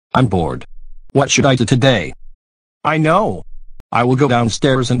I'm bored. What should I do today? I know. I will go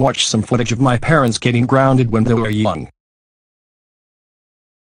downstairs and watch some footage of my parents getting grounded when they were young.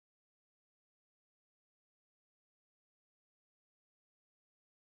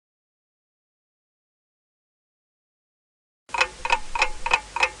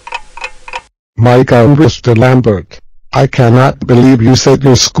 Mr. Lambert, I cannot believe you set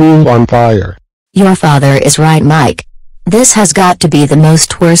your school on fire. Your father is right, Mike. This has got to be the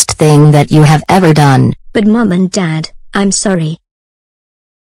most worst thing that you have ever done. But Mom and Dad, I'm sorry.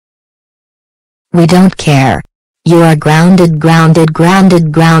 We don't care. You are grounded, grounded,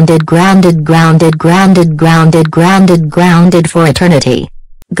 grounded, grounded, grounded, grounded, grounded, grounded, grounded, grounded for eternity.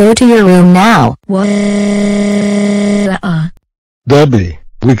 Go to your room now. Debbie,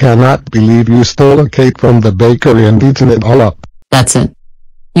 we cannot believe you stole a cake from the bakery and eaten it all up. That's it.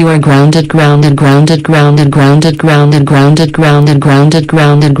 You are grounded, grounded, grounded, grounded, grounded, grounded, grounded, grounded, grounded,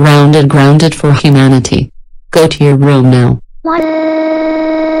 grounded, grounded, grounded for humanity. Go to your room now.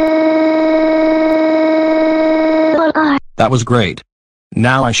 That was great.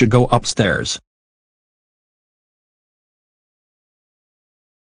 Now I should go upstairs.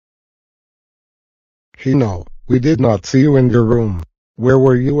 Hino, we did not see you in your room. Where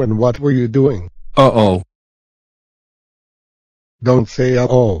were you and what were you doing? Uh-oh. Don't say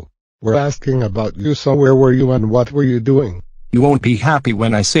uh-oh. We're asking about you, so where were you and what were you doing? You won't be happy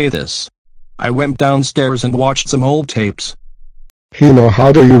when I say this. I went downstairs and watched some old tapes. Hino,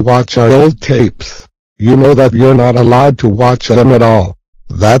 how do you watch our old tapes? You know that you're not allowed to watch them at all.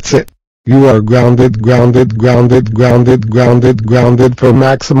 That's it. You are grounded, grounded, grounded, grounded, grounded, grounded for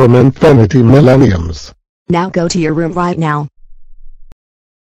maximum infinity millenniums. Now go to your room right now.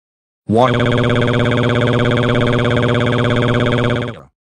 What?